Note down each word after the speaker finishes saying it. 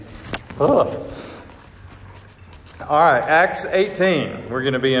All right, Acts 18. We're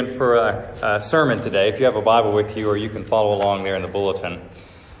going to be in for a sermon today. If you have a Bible with you, or you can follow along there in the bulletin.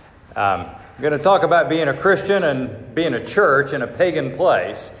 I'm going to talk about being a Christian and being a church in a pagan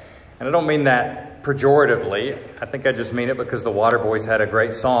place. And I don't mean that pejoratively. I think I just mean it because the Waterboys had a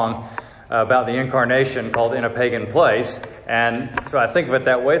great song about the incarnation called In a Pagan Place. And so I think of it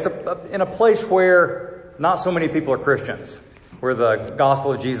that way. It's in a place where not so many people are Christians, where the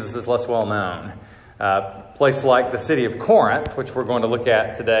gospel of Jesus is less well known. Place like the city of Corinth, which we're going to look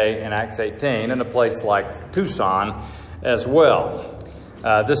at today in Acts 18, and a place like Tucson as well.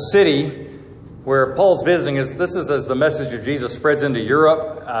 This city where Paul's visiting this is as the message of Jesus spreads into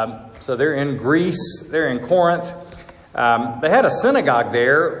Europe. So they're in Greece, they're in Corinth. They had a synagogue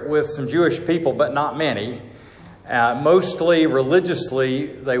there with some Jewish people, but not many. Mostly religiously,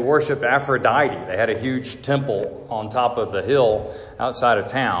 they worshiped Aphrodite. They had a huge temple on top of the hill outside of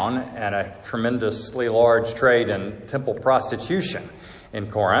town, and a tremendously large trade in temple prostitution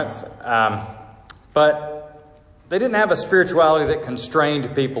in Corinth. But they didn't have a spirituality that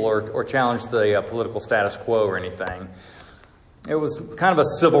constrained people or challenged the political status quo or anything. It was kind of a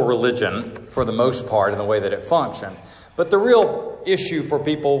civil religion for the most part in the way that it functioned. But the real issue for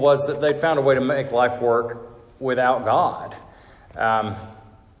people was that they'd found a way to make life work without God.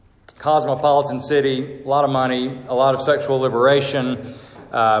 Cosmopolitan city, a lot of money, a lot of sexual liberation,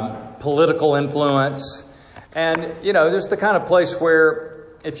 political influence. And, there's the kind of place where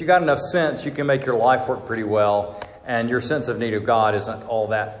if you got enough sense, you can make your life work pretty well, and your sense of need of God isn't all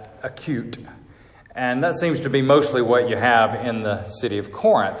that acute. And that seems to be mostly what you have in the city of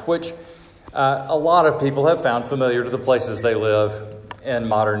Corinth, which a lot of people have found familiar to the places they live in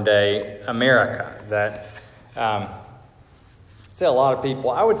modern day America. That say a lot of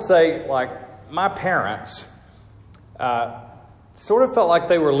people, I would say, like my parents, sort of felt like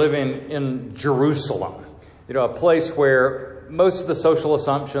they were living in Jerusalem, a place where most of the social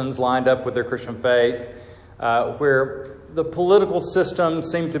assumptions lined up with their Christian faith, where the political system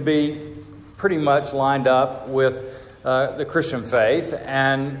seemed to be pretty much lined up with the Christian faith.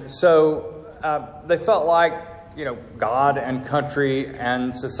 And so they felt like, God and country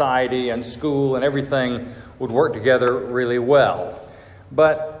and society and school and everything would work together really well.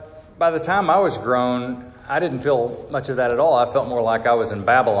 But by the time I was grown, I didn't feel much of that at all. I felt more like I was in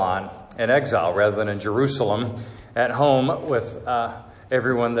Babylon in exile rather than in Jerusalem at home with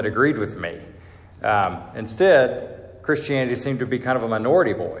everyone that agreed with me. Instead, Christianity seemed to be kind of a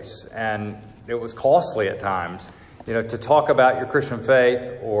minority voice, and it was costly at times, to talk about your Christian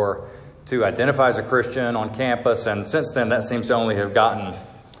faith or to identify as a Christian on campus. And since then, that seems to only have gotten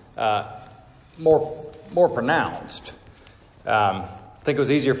more pronounced. I think it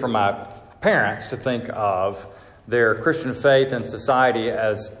was easier for my parents to think of their Christian faith and society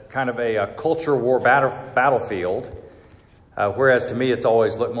as kind of a culture war battlefield, whereas to me it's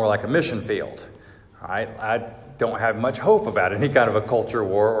always looked more like a mission field. Right? I don't have much hope about any kind of a culture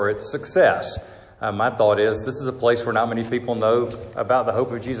war or its success. My thought is this is a place where not many people know about the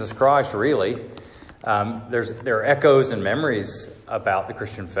hope of Jesus Christ, really. There are echoes and memories about the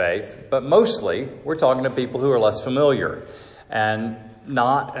Christian faith, but mostly we're talking to people who are less familiar and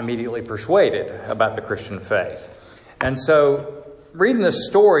not immediately persuaded about the Christian faith. And so reading this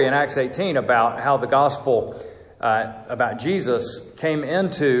story in Acts 18 about how the gospel about Jesus came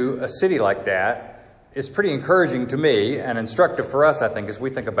into a city like that is pretty encouraging to me and instructive for us, I think, as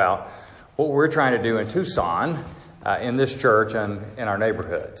we think about what we're trying to do in Tucson, in this church and in our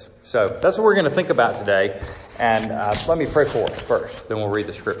neighborhoods. So that's what we're going to think about today. And let me pray for us first, then we'll read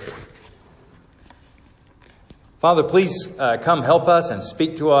the scripture. Father, please come help us and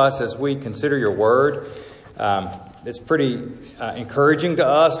speak to us as we consider your word. It's pretty encouraging to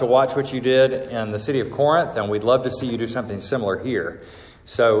us to watch what you did in the city of Corinth, and we'd love to see you do something similar here.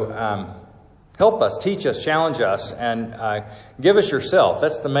 So help us, teach us, challenge us, and give us yourself.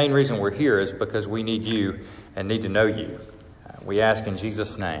 That's the main reason we're here, is because we need you and need to know you. We ask in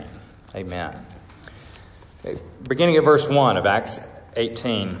Jesus' name. Amen. Okay, beginning at verse 1 of Acts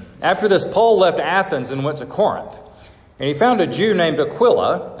 18. After this, Paul left Athens and went to Corinth. And he found a Jew named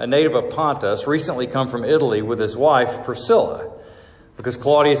Aquila, a native of Pontus, recently come from Italy with his wife Priscilla, because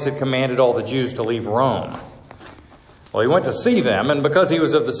Claudius had commanded all the Jews to leave Rome. Well, he went to see them, and because he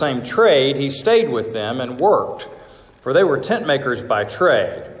was of the same trade, he stayed with them and worked, for they were tent makers by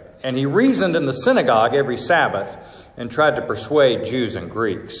trade. And he reasoned in the synagogue every Sabbath and tried to persuade Jews and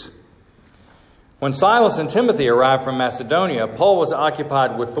Greeks. When Silas and Timothy arrived from Macedonia, Paul was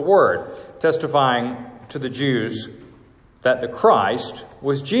occupied with the word, testifying to the Jews that the Christ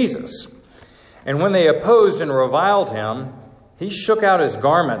was Jesus. And when they opposed and reviled him, He shook out his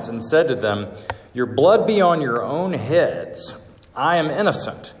garments and said to them, "Your blood be on your own heads. I am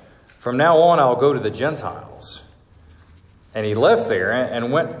innocent. From now on I'll go to the Gentiles." And he left there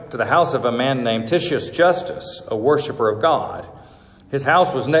and went to the house of a man named Titius Justus, a worshiper of God. His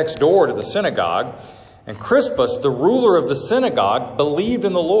house was next door to the synagogue, and Crispus, the ruler of the synagogue, believed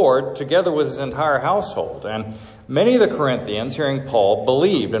in the Lord together with his entire household. And many of the Corinthians, hearing Paul,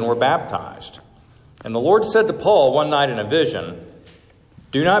 believed and were baptized. And the Lord said to Paul one night in a vision,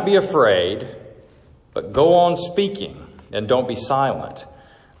 "Do not be afraid, but go on speaking, and don't be silent.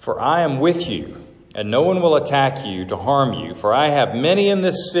 For I am with you, and no one will attack you to harm you, for I have many in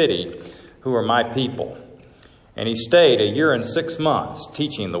this city who are my people." And he stayed 1 year and 6 months,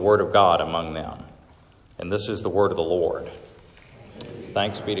 teaching the word of God among them. And this is the word of the Lord.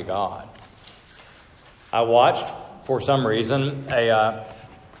 Thanks be to God. I watched, for some reason, a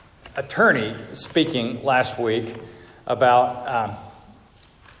attorney speaking last week about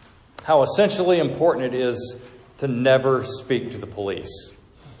how essentially important it is to never speak to the police.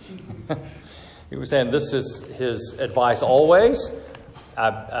 He was saying this is his advice always.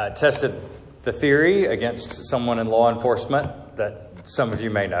 I tested the theory against someone in law enforcement that some of you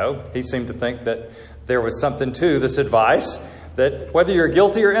may know. He seemed to think that there was something to this advice, that whether you're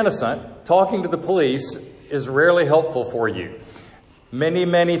guilty or innocent, talking to the police is rarely helpful for you. Many,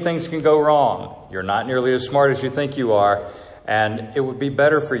 many things can go wrong. You're not nearly as smart as you think you are, and it would be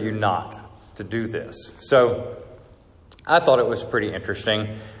better for you not to do this. So I thought it was pretty interesting.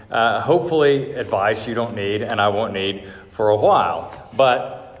 Hopefully advice you don't need and I won't need for a while.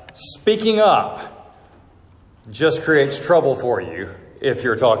 But speaking up just creates trouble for you if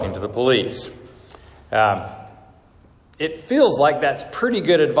you're talking to the police. It feels like that's pretty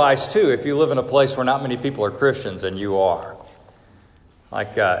good advice too if you live in a place where not many people are Christians and you are.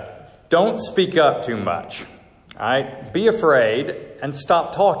 Like, don't speak up too much. All right? Be afraid and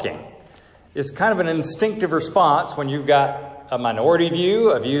stop talking. It's kind of an instinctive response when you've got a minority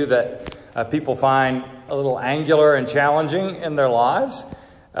view, a view that people find a little angular and challenging in their lives.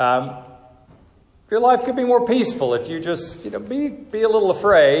 Your life could be more peaceful if you just, be a little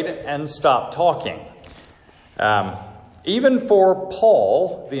afraid and stop talking. Even for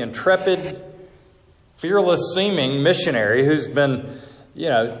Paul, the intrepid, fearless-seeming missionary who's been,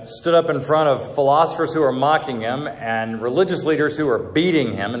 stood up in front of philosophers who are mocking him and religious leaders who are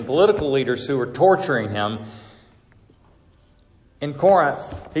beating him and political leaders who are torturing him, in Corinth,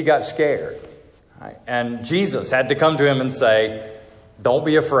 he got scared. Right? And Jesus had to come to him and say, "Don't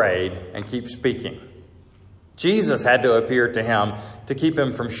be afraid," and keep speaking. Jesus had to appear to him to keep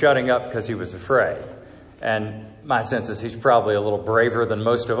him from shutting up because he was afraid. And my sense is he's probably a little braver than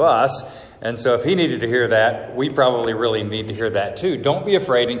most of us. And so if he needed to hear that, we probably really need to hear that too. Don't be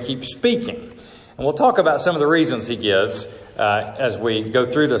afraid and keep speaking. And we'll talk about some of the reasons he gives as we go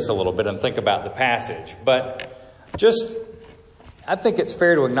through this a little bit and think about the passage. But I think it's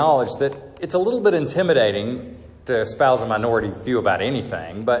fair to acknowledge that it's a little bit intimidating to espouse a minority view about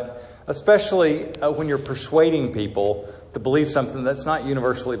anything, but especially when you're persuading people to believe something that's not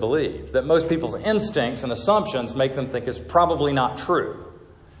universally believed, that most people's instincts and assumptions make them think is probably not true.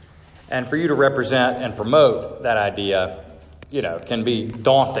 And for you to represent and promote that idea, can be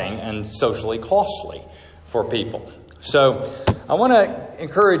daunting and socially costly for people. So I want to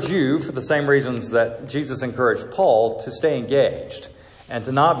encourage you, for the same reasons that Jesus encouraged Paul, to stay engaged and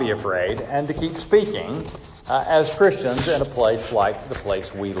to not be afraid and to keep speaking as Christians in a place like the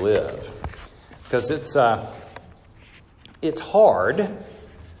place we live. Because it's hard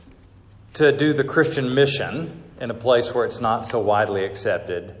to do the Christian mission in a place where it's not so widely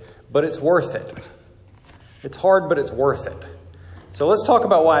accepted, but it's worth it. It's hard, but it's worth it. So let's talk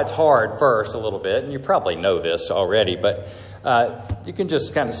about why it's hard first a little bit. And you probably know this already, but you can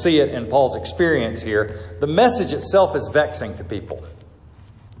just kind of see it in Paul's experience here. The message itself is vexing to people.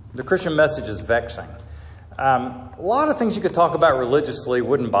 The Christian message is vexing. A lot of things you could talk about religiously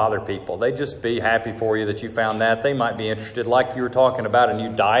wouldn't bother people. They'd just be happy for you that you found that. They might be interested, like you were talking about a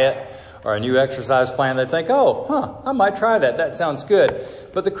new diet or a new exercise plan. They'd think, I might try that. That sounds good.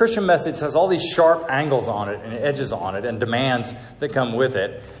 But the Christian message has all these sharp angles on it and edges on it and demands that come with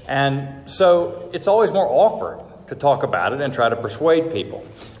it. And so it's always more awkward to talk about it and try to persuade people.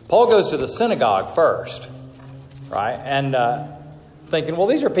 Paul goes to the synagogue first, right? And thinking, well,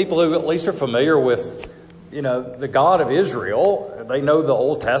 these are people who at least are familiar with, the God of Israel. They know the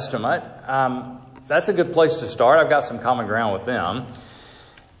Old Testament. That's a good place to start. I've got some common ground with them.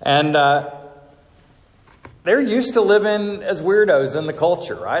 And they're used to living as weirdos in the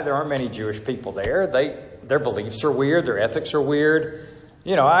culture, right? There aren't many Jewish people there. Their beliefs are weird. Their ethics are weird.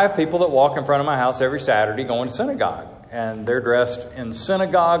 I have people that walk in front of my house every Saturday going to synagogue. and they're dressed in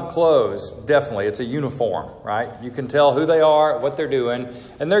synagogue clothes. Definitely, it's a uniform, right? You can tell who they are, what they're doing,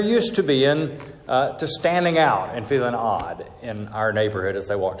 and they're used to being, to standing out and feeling odd in our neighborhood as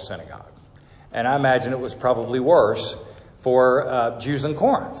they walk to synagogue. And I imagine it was probably worse for Jews in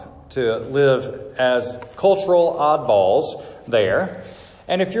Corinth to live as cultural oddballs there.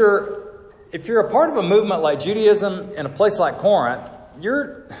 And if you're a part of a movement like Judaism in a place like Corinth,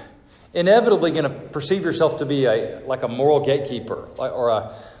 you're inevitably going to perceive yourself to be like a moral gatekeeper,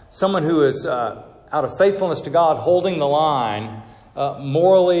 or someone who is out of faithfulness to God, holding the line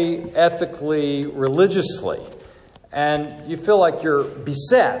morally, ethically, religiously. And you feel like you're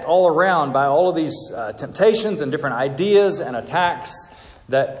beset all around by all of these temptations and different ideas and attacks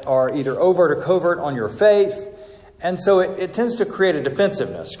that are either overt or covert on your faith. And so it tends to create a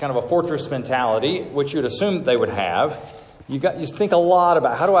defensiveness, kind of a fortress mentality, which you'd assume they would have. You think a lot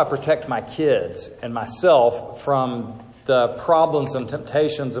about, how do I protect my kids and myself from the problems and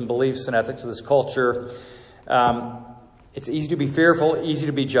temptations and beliefs and ethics of this culture? It's easy to be fearful, easy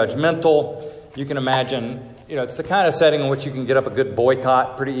to be judgmental. You can imagine, it's the kind of setting in which you can get up a good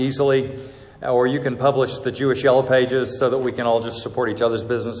boycott pretty easily, or you can publish the Jewish Yellow Pages so that we can all just support each other's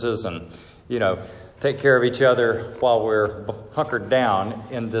businesses and, take care of each other while we're hunkered down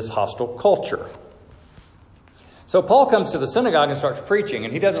in this hostile culture. So Paul comes to the synagogue and starts preaching,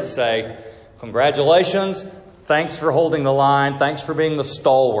 and he doesn't say, congratulations, thanks for holding the line, thanks for being the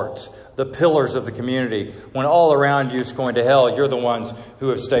stalwarts, the pillars of the community. When all around you is going to hell, you're the ones who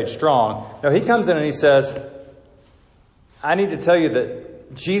have stayed strong. No, he comes in and he says, I need to tell you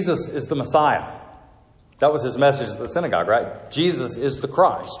that Jesus is the Messiah. That was his message at the synagogue, right? Jesus is the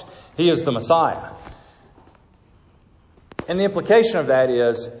Christ. He is the Messiah. And the implication of that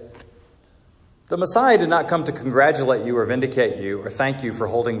is, the Messiah did not come to congratulate you or vindicate you or thank you for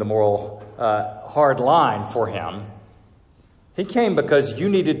holding the moral hard line for him. He came because you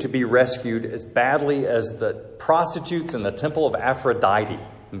needed to be rescued as badly as the prostitutes in the temple of Aphrodite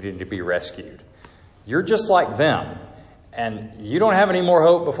needed to be rescued. You're just like them, and you don't have any more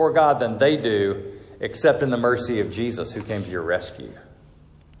hope before God than they do, except in the mercy of Jesus who came to your rescue.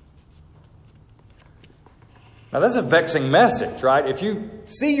 Now, that's a vexing message, right? If you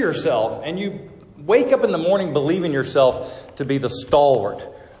see yourself and you wake up in the morning believing yourself to be the stalwart,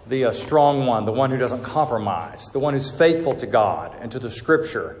 the strong one, the one who doesn't compromise, the one who's faithful to God and to the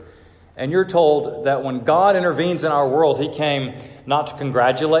Scripture, and you're told that when God intervenes in our world, He came not to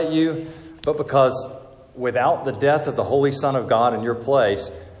congratulate you, but because without the death of the Holy Son of God in your place,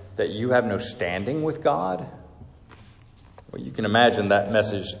 that you have no standing with God. Well, you can imagine that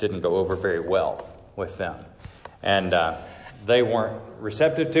message didn't go over very well with them. And they weren't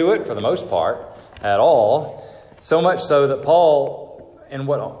receptive to it for the most part at all. So much so that Paul, in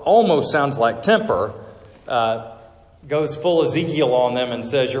what almost sounds like temper, goes full Ezekiel on them and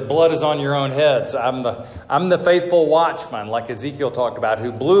says, your blood is on your own heads. I'm the faithful watchman, like Ezekiel talked about,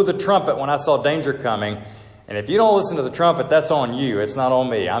 who blew the trumpet when I saw danger coming. And if you don't listen to the trumpet, that's on you. It's not on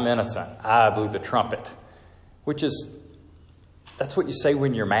me. I'm innocent. I blew the trumpet. That's what you say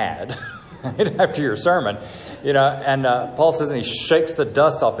when you're mad. After your sermon, and Paul says, and he shakes the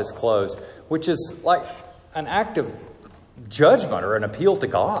dust off his clothes, which is like an act of judgment or an appeal to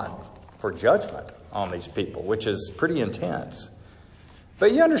God for judgment on these people, which is pretty intense.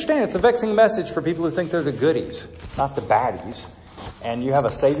 But you understand, it's a vexing message for people who think they're the goodies, not the baddies. And you have a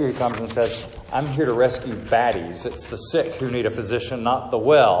Savior who comes and says, I'm here to rescue baddies. It's the sick who need a physician, not the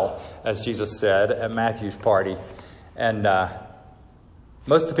well, as Jesus said at Matthew's party. And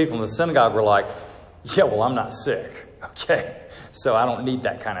most of the people in the synagogue were like, yeah, well, I'm not sick. Okay, so I don't need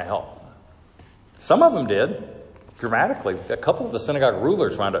that kind of help. Some of them did, dramatically. A couple of the synagogue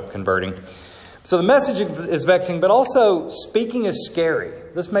rulers wound up converting. So the message is vexing, but also speaking is scary.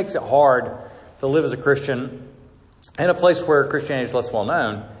 This makes it hard to live as a Christian in a place where Christianity is less well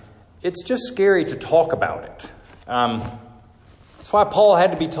known. It's just scary to talk about it. That's why Paul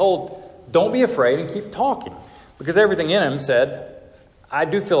had to be told, don't be afraid and keep talking. Because everything in him said, I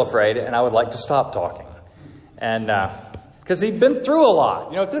do feel afraid, and I would like to stop talking. And because he'd been through a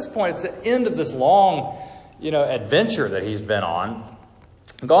lot. At this point, it's the end of this long, adventure that he's been on.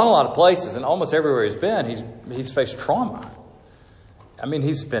 Gone a lot of places, and almost everywhere he's been, he's faced trauma. I mean,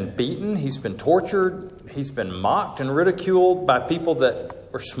 he's been beaten, he's been tortured, he's been mocked and ridiculed by people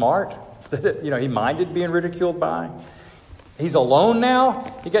that were smart, that he minded being ridiculed by. He's alone now.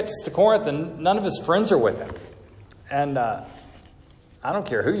 He gets to Corinth, and none of his friends are with him. And I don't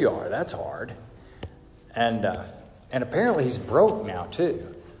care who you are, that's hard. And apparently he's broke now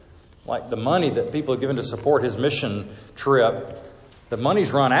too. Like the money that people have given to support his mission trip, the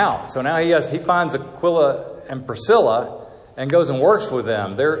money's run out. So now he finds Aquila and Priscilla and goes and works with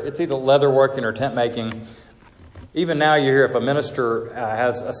them. It's either leatherworking or tent making. Even now you hear if a minister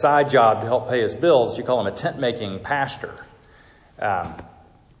has a side job to help pay his bills, you call him a tent-making pastor.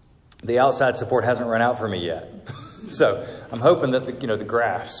 The outside support hasn't run out for me yet. So I'm hoping that the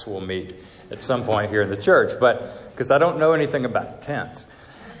graphs will meet at some point here in the church, but because I don't know anything about tents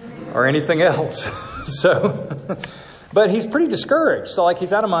or anything else. But he's pretty discouraged. So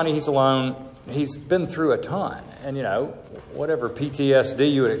he's out of money, he's alone, he's been through a ton. And whatever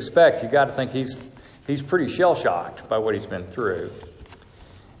PTSD you would expect, you got to think he's pretty shell-shocked by what he's been through.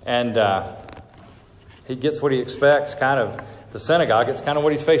 And he gets what he expects, kind of the synagogue. It's kind of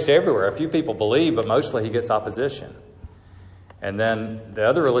what he's faced everywhere. A few people believe, but mostly he gets opposition. And then the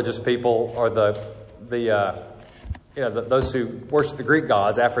other religious people are those who worship the Greek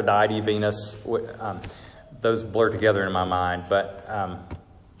gods, Aphrodite, Venus. Those blur together in my mind, but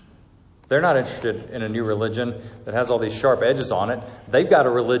they're not interested in a new religion that has all these sharp edges on it. They've got a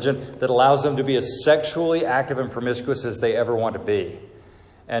religion that allows them to be as sexually active and promiscuous as they ever want to be.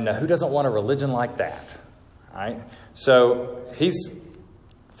 And who doesn't want a religion like that? Right? So he's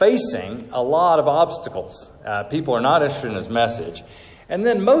facing a lot of obstacles. People are not interested in his message. And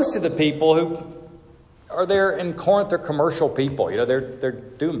then most of the people who are there in Corinth are commercial people. They're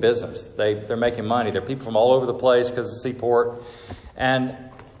doing business. They're making money. They're people from all over the place because of the seaport. And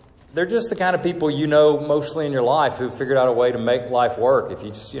they're just the kind of people mostly in your life who figured out a way to make life work. If you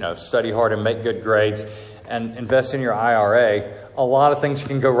just, study hard and make good grades and invest in your IRA, a lot of things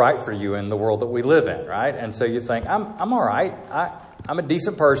can go right for you in the world that we live in, right? And so you think, I'm all right. I'm a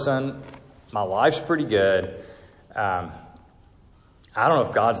decent person. My life's pretty good. I don't know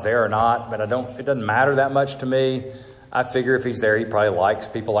if God's there or not, but it doesn't matter that much to me. I figure if he's there, he probably likes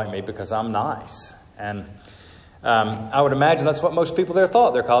people like me because I'm nice. And I would imagine that's what most people there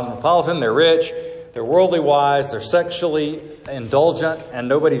thought. They're cosmopolitan, they're rich, they're worldly wise, they're sexually indulgent, and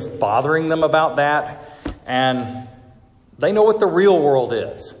nobody's bothering them about that. And they know what the real world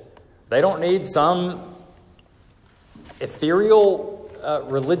is. They don't need some ethereal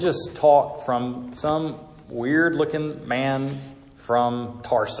religious talk from some weird-looking man from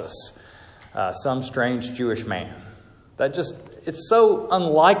Tarsus, some strange Jewish man. It's so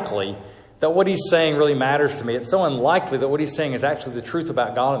unlikely that what he's saying really matters to me. It's so unlikely that what he's saying is actually the truth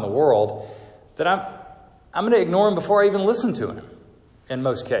about God and the world that I'm going to ignore him before I even listen to him in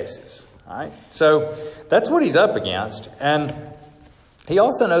most cases. All right? So that's what he's up against. And he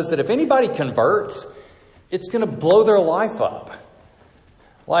also knows that if anybody converts, it's going to blow their life up.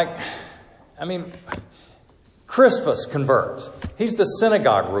 Crispus converts. He's the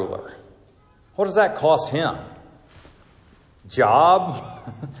synagogue ruler. What does that cost him? Job.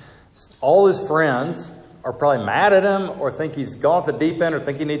 All his friends are probably mad at him or think he's gone off the deep end or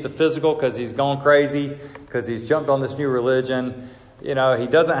think he needs a physical because he's gone crazy, because he's jumped on this new religion. He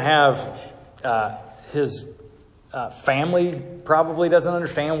doesn't have his family probably doesn't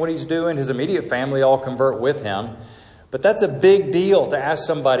understand what he's doing. His immediate family all convert with him. But that's a big deal to ask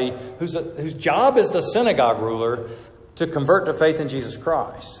somebody whose job is the synagogue ruler to convert to faith in Jesus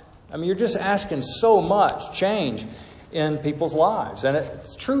Christ. You're just asking so much change in people's lives. And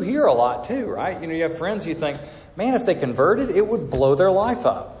it's true here a lot too, right? You have friends who think, man, if they converted, it would blow their life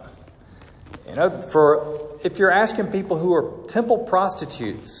up. If you're asking people who are temple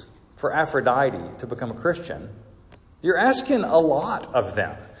prostitutes for Aphrodite to become a Christian, you're asking a lot of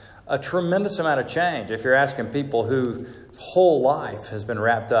them. A tremendous amount of change. If you're asking people whose whole life has been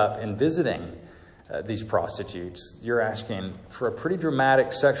wrapped up in visiting these prostitutes, you're asking for a pretty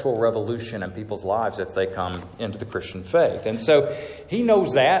dramatic sexual revolution in people's lives if they come into the Christian faith. And so he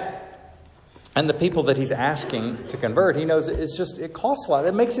knows that. And the people that he's asking to convert, he knows it costs a lot.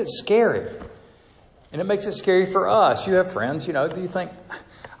 It makes it scary. And it makes it scary for us. You have friends, do you think,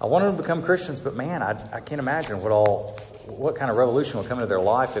 I want them to become Christians, but man, I can't imagine what kind of revolution would come into their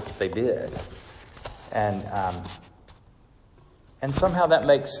life if they did. And somehow that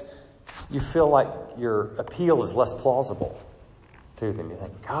makes you feel like your appeal is less plausible to them. You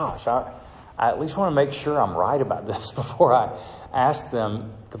think, gosh, I at least want to make sure I'm right about this before I ask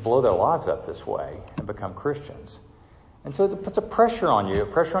them to blow their lives up this way and become Christians. And so it puts a pressure on you, a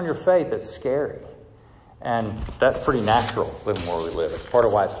pressure on your faith that's scary. And that's pretty natural living where we live. It's part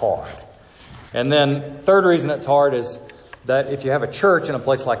of why it's hard. And then third reason it's hard is that if you have a church in a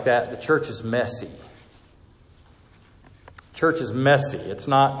place like that, the church is messy. Church is messy. It's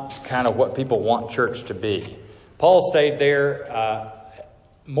not kind of what people want church to be. Paul stayed there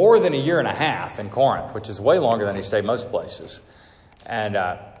more than a year and a half in Corinth, which is way longer than he stayed most places.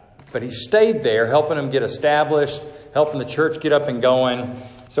 But he stayed there, helping them get established, helping the church get up and going.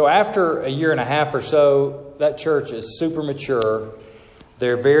 So after a year and a half or so, that church is super mature.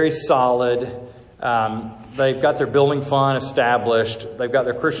 They're very solid. They've got their building fund established. They've got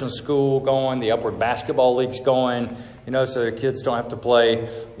their Christian school going, the Upward Basketball League's going, so their kids don't have to play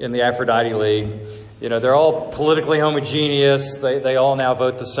in the Aphrodite League. They're all politically homogeneous. They all now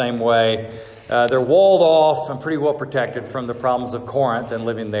vote the same way. They're walled off and pretty well protected from the problems of Corinth and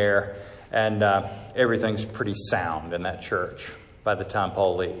living there. And everything's pretty sound in that church by the time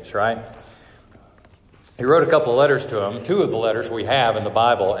Paul leaves, right? He wrote a couple of letters to them, 2 of the letters we have in the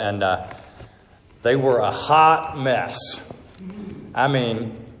Bible, and they were a hot mess. I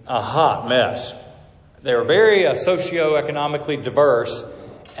mean, a hot mess. They were very socioeconomically diverse,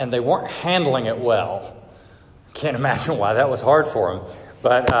 and they weren't handling it well. Can't imagine why that was hard for them.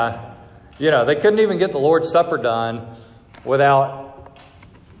 But, they couldn't even get the Lord's Supper done without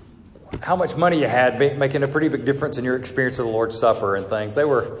how much money you had making a pretty big difference in your experience of the Lord's Supper and things. They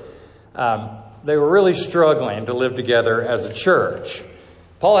were really struggling to live together as a church.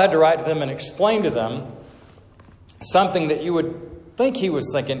 Paul had to write to them and explain to them something that you would think he was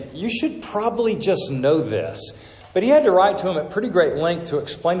thinking, you should probably just know this. But he had to write to them at pretty great length to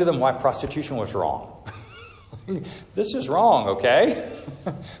explain to them why prostitution was wrong. This is wrong, okay?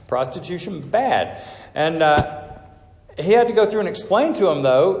 Prostitution, bad. And he had to go through and explain to them,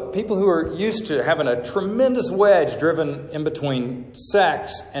 though, people who are used to having a tremendous wedge driven in between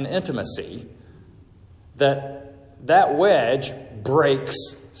sex and intimacy, that wedge breaks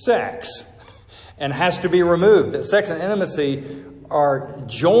sex and has to be removed. That sex and intimacy are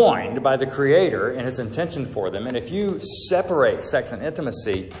joined by the Creator and His intention for them. And if you separate sex and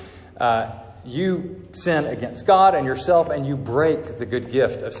intimacy, you sin against God and yourself, and you break the good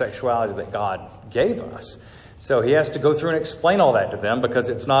gift of sexuality that God gave us. So he has to go through and explain all that to them because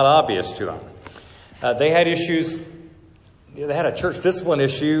it's not obvious to them. They had issues. They had a church discipline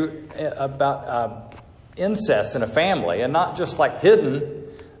issue about incest in a family, and not just like hidden,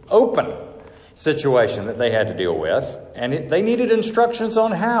 open situation that they had to deal with. And they needed instructions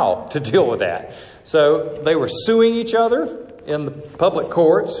on how to deal with that. So they were suing each other in the public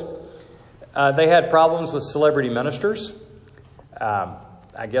courts. They had problems with celebrity ministers.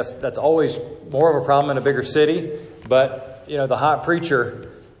 I guess that's always more of a problem in a bigger city. But, the hot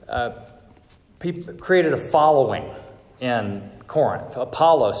preacher created a following in Corinth.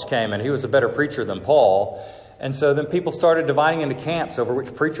 Apollos came, and he was a better preacher than Paul. And so then people started dividing into camps over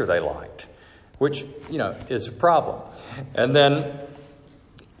which preacher they liked, which, is a problem. And then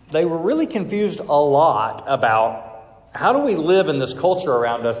they were really confused a lot about how do we live in this culture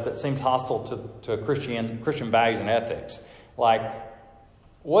around us that seems hostile to Christian values and ethics? Like,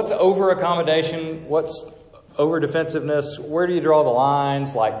 what's over accommodation? What's over defensiveness? Where do you draw the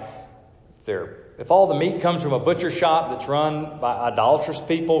lines? Like, if all the meat comes from a butcher shop that's run by idolatrous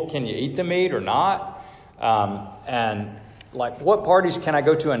people, can you eat the meat or not? And like, what parties can I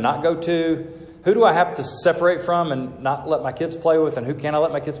go to and not go to? Who do I have to separate from and not let my kids play with? And who can I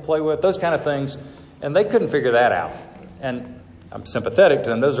let my kids play with? Those kind of things. And they couldn't figure that out. And I'm sympathetic to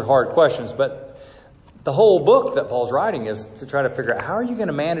them. Those are hard questions. But the whole book that Paul's writing is to try to figure out, how are you going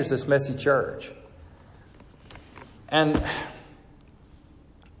to manage this messy church? And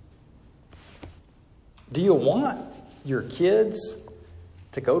do you want your kids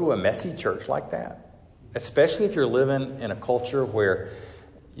to go to a messy church like that? Especially if you're living in a culture where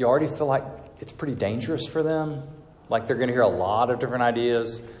you already feel like it's pretty dangerous for them. Like they're going to hear a lot of different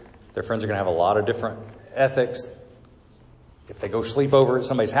ideas. Their friends are going to have a lot of different ethics. If they go sleep over at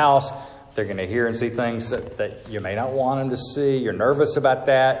somebody's house, they're going to hear and see things that you may not want them to see. You're nervous about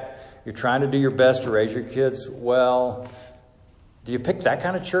that. You're trying to do your best to raise your kids well. Do you pick that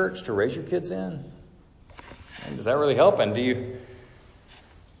kind of church to raise your kids in? And does that really help? And do you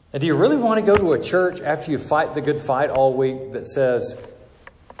really want to go to a church after you fight the good fight all week that says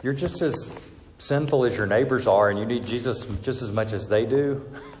you're just as sinful as your neighbors are and you need Jesus just as much as they do?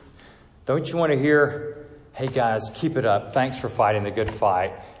 Don't you want to hear, hey guys, keep it up. Thanks for fighting the good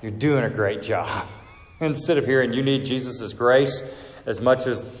fight. You're doing a great job. Instead of hearing you need Jesus' grace as much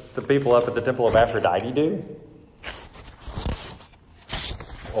as the people up at the Temple of Aphrodite do?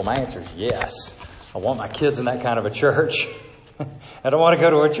 Well, my answer is yes. I want my kids in that kind of a church. I don't want to go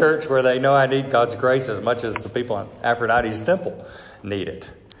to a church where they know I need God's grace as much as the people in Aphrodite's temple need it.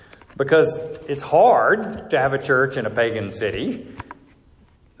 Because it's hard to have a church in a pagan city,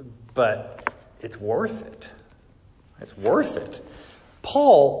 but it's worth it. It's worth it.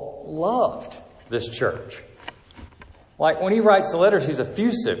 Paul loved this church. Like when he writes the letters, he's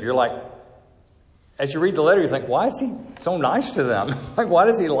effusive. You're like, as you read the letter, you think, why is he so nice to them? Like, why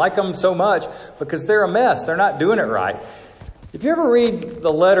does he like them so much? Because they're a mess. They're not doing it right. If you ever read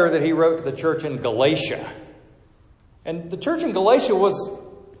the letter that he wrote to the church in Galatia, And the church in Galatia was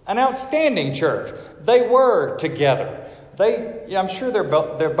an outstanding church. They were together. I'm sure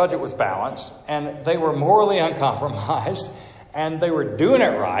their budget was balanced, and they were morally uncompromised, and they were doing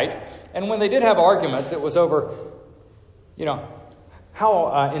it right. And when they did have arguments, it was over,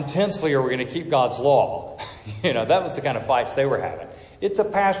 how intensely are we going to keep God's law? That was the kind of fights they were having. It's a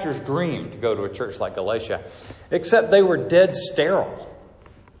pastor's dream to go to a church like Galatia, except they were dead sterile.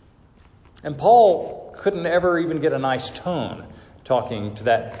 And Paul couldn't ever even get a nice tone talking to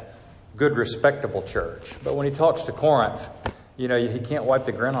that good, respectable church. But when he talks to Corinth, he can't wipe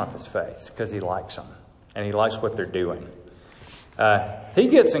the grin off his face because he likes them and he likes what they're doing. He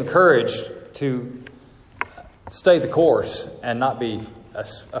gets encouraged to stay the course and not be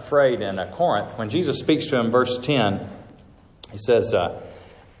afraid in Corinth. When Jesus speaks to him, verse 10, he says,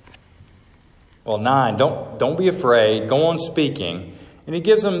 9, don't be afraid, go on speaking. And he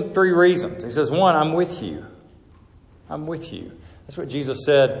gives them 3 reasons. He says, 1, I'm with you. I'm with you. That's what Jesus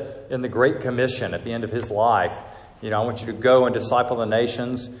said in the Great Commission at the end of his life. I want you to go and disciple the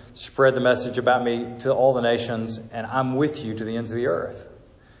nations, spread the message about me to all the nations, and I'm with you to the ends of the earth.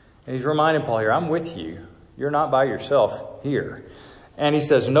 And he's reminding Paul here, I'm with you. You're not by yourself here. And he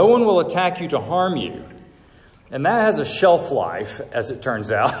says, no one will attack you to harm you. And that has a shelf life, as it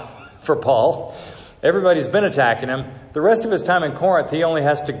turns out, for Paul. Everybody's been attacking him. The rest of his time in Corinth, he only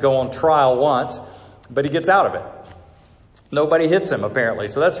has to go on trial once, but he gets out of it. Nobody hits him, apparently.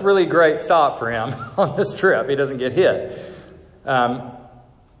 So that's really a great stop for him on this trip. He doesn't get hit. And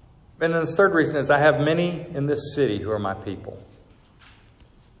then the third reason is I have many in this city who are my people.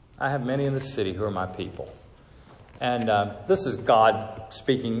 I have many in this city who are my people. And this is God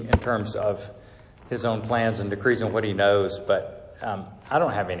speaking in terms of his own plans and decrees and what he knows. But I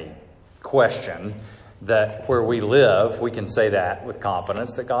don't have any question that where we live, we can say that with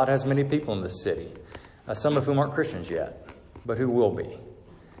confidence, that God has many people in this city. Some of whom aren't Christians yet, but who will be.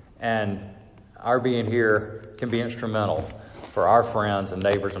 And our being here can be instrumental for our friends and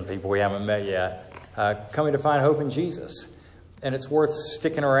neighbors and people we haven't met yet, coming to find hope in Jesus. And it's worth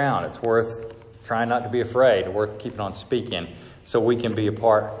sticking around. It's worth trying not to be afraid, worth keeping on speaking so we can be a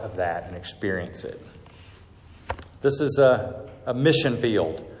part of that and experience it. This is a mission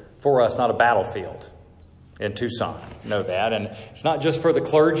field for us, not a battlefield in Tucson. Know that. And it's not just for the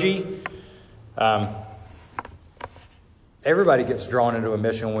clergy. Everybody gets drawn into a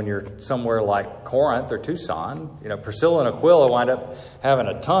mission when you're somewhere like Corinth or Tucson. Priscilla and Aquila wind up having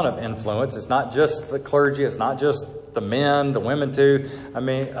a ton of influence. It's not just the clergy. It's not just the men, the women too.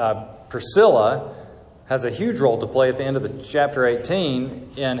 Priscilla has a huge role to play at the end of the chapter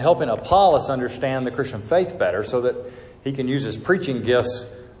 18 in helping Apollos understand the Christian faith better so that he can use his preaching gifts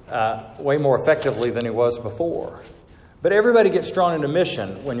way more effectively than he was before. But everybody gets drawn into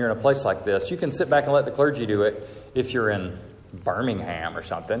mission when you're in a place like this. You can sit back and let the clergy do it if you're in Birmingham or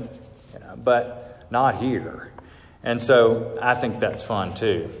something, but not here. And so I think that's fun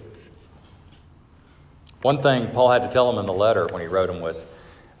too. One thing Paul had to tell them in the letter when he wrote them was,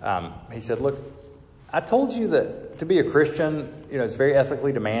 he said, look, I told you that to be a Christian, is very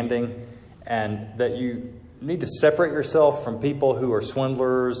ethically demanding and that you need to separate yourself from people who are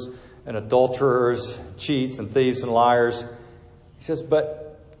swindlers and adulterers, cheats and thieves and liars. He says,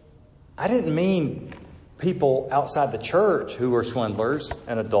 but I didn't mean people outside the church who are swindlers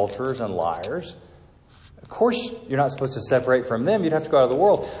and adulterers and liars. Of course, you're not supposed to separate from them. You'd have to go out of the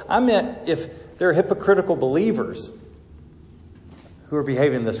world. I meant if they're hypocritical believers who are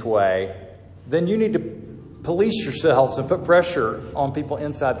behaving this way, then you need to police yourselves and put pressure on people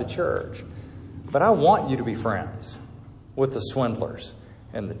inside the church. But I want you to be friends with the swindlers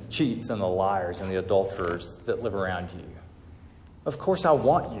and the cheats and the liars and the adulterers that live around you. Of course, I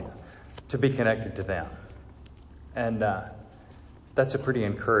want you to be connected to them. And that's a pretty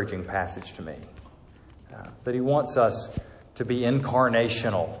encouraging passage to me. That he wants us to be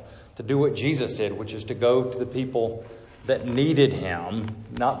incarnational, to do what Jesus did, which is to go to the people that needed him,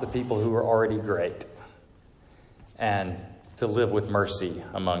 not the people who were already great, and to live with mercy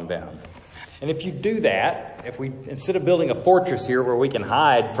among them. And if you do that, if we, instead of building a fortress here where we can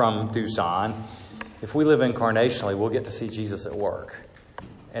hide from Tucson, if we live incarnationally, we'll get to see Jesus at work.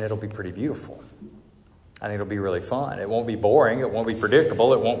 And it'll be pretty beautiful. I think it'll be really fun. It won't be boring. It won't be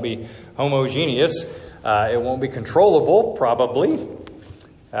predictable. It won't be homogeneous. It won't be controllable, probably.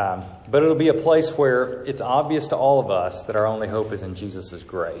 But it'll be a place where it's obvious to all of us that our only hope is in Jesus'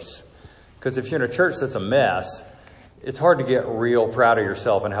 grace. Because if you're in a church that's a mess, it's hard to get real proud of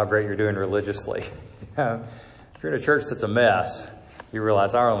yourself and how great you're doing religiously. If you're in a church that's a mess, you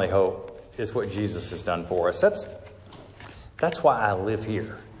realize our only hope is what Jesus has done for us. That's why I live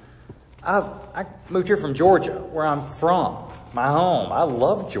here. I moved here from Georgia, where I'm from, my home. I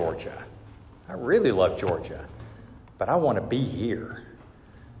love Georgia. I really love Georgia. But I want to be here.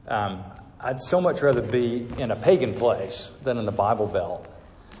 I'd so much rather be in a pagan place than in the Bible Belt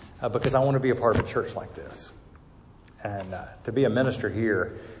because I want to be a part of a church like this. And to be a minister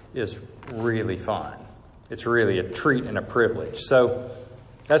here is really fun. It's really a treat and a privilege. So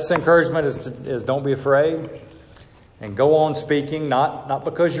that's the encouragement is don't be afraid and go on speaking, not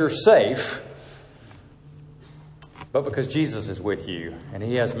because you're safe, but because Jesus is with you and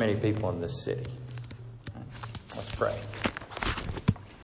he has many people in this city. Let's pray.